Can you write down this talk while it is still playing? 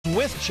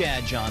with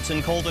Chad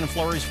Johnson. Cold and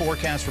flurries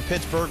forecast for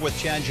Pittsburgh with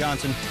Chad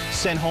Johnson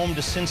sent home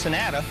to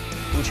Cincinnati.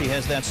 Uchi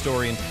has that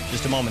story in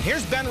just a moment.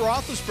 Here's Ben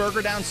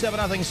Roethlisberger down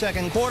 7-0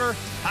 second quarter.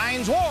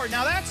 Hines Ward,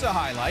 now that's a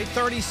highlight.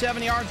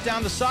 37 yards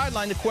down the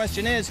sideline. The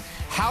question is,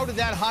 how did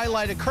that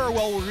highlight occur?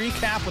 Well, we'll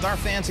recap with our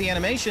fancy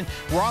animation.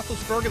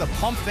 Roethlisberger, the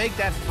pump fake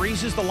that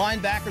freezes the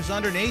linebackers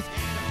underneath.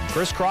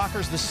 Chris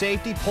Crocker's the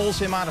safety, pulls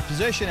him out of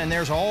position, and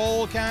there's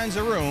all kinds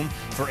of room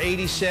for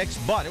 86,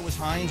 but it was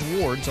Hines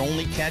Ward's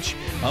only catch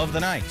of the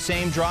night.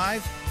 Same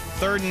drive,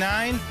 3rd and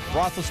 9,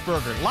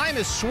 Roethlisberger.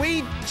 Limas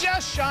Swede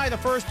just shy of the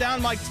first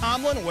down. Mike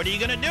Tomlin, what are you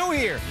going to do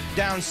here?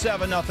 Down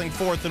 7-0,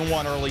 4th and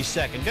 1, early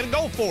second. Going to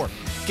go for it.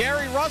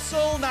 Gary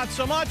Russell, not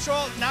so much.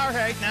 Well, now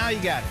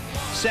you got it.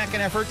 Second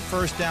effort,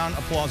 first down,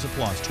 applause,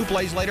 applause. 2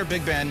 plays later,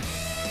 Big Ben,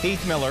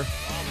 Heath Miller.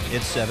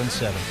 It's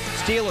 7-7.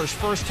 Steelers'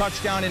 first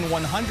touchdown in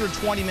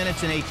 120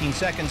 minutes and 18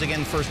 seconds.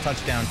 Again, first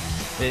touchdown.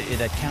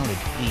 It counted.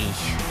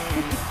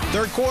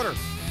 Third quarter.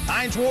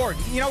 Hines Ward,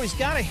 you know, he's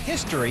got a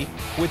history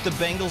with the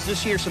Bengals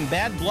this year. Some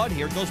bad blood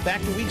here. It goes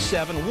back to week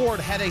 7. Ward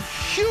had a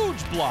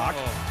huge block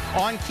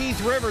on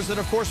Keith Rivers that,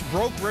 of course,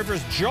 broke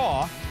Rivers'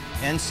 jaw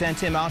and sent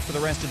him out for the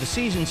rest of the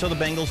season. So the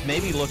Bengals may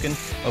be looking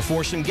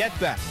for some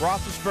get-back.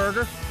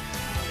 Roethlisberger,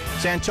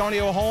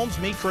 Santonio Holmes,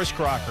 meet Chris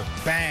Crocker.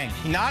 Bang.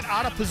 Not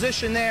out of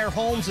position there.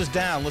 Holmes is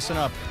down. Listen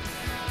up.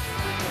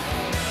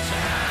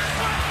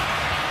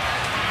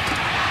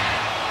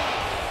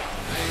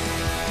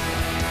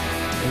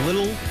 A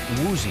little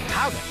woozy.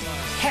 How the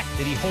heck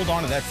did he hold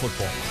on to that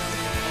football?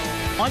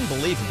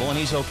 Unbelievable, and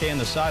he's okay on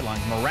the sideline,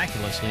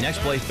 miraculously. Next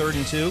play, 3rd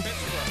and 2.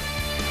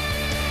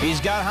 He's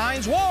got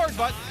Hines Ward,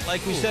 but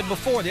like we said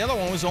before, the other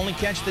one was only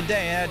catch of the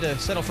day. Had to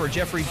settle for a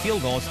Jeff Reed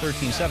field goal. It's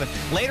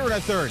 13-7. Later in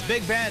a third,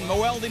 Big Ben,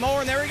 Moeldy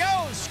Moore, and there he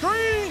goes.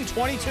 Screen!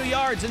 22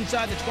 yards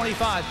inside the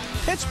 25.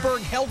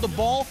 Pittsburgh held the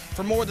ball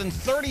for more than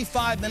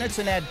 35 minutes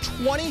and had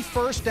 20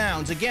 first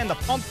downs. Again, the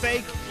pump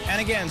fake, and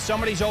again,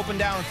 somebody's open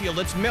downfield.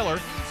 It's Miller.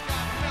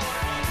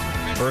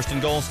 First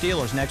and goal,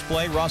 Steelers. Next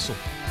play, Russell.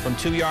 From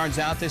 2 yards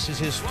out, this is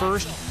his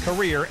first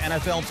career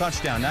NFL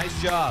touchdown.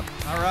 Nice job.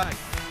 All right.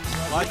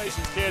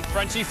 Congratulations, kid.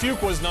 Frenchie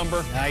Fuqua's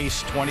number.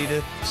 Nice,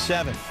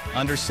 20-7.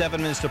 Under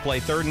 7 minutes to play.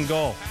 3rd and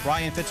goal.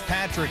 Ryan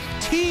Fitzpatrick,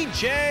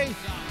 TJ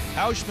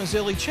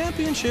Auschmazzilli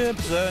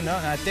championships. No,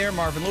 not there.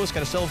 Marvin Lewis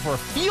got to settle for a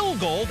field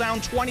goal, down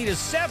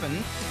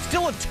 20-7.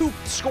 Still a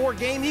 2-score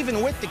game,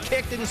 even with the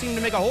kick. Didn't seem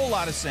to make a whole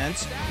lot of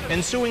sense.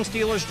 Ensuing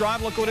Steelers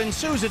drive. Look what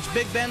ensues. It's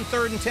Big Ben,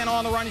 3rd and 10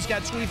 on the run. He's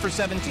got Swede for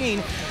 17.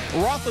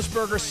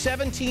 Roethlisberger,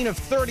 17 of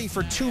 30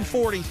 for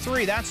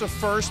 243. That's a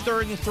first.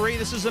 3rd and 3.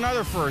 This is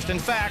another first. In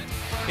fact,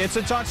 it's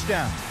a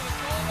touchdown.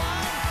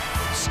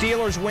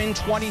 Steelers win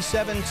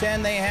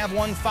 27-10. They have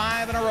won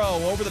 5 in a row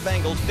over the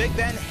Bengals. Big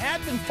Ben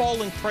had been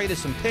falling prey to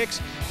some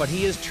picks, but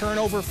he is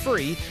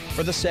turnover-free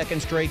for the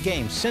 2nd straight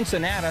game.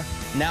 Cincinnati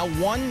now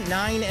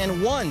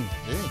 1-9-1.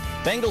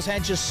 Bengals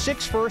had just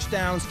 6 first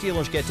downs.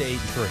 Steelers get to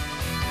 8-3.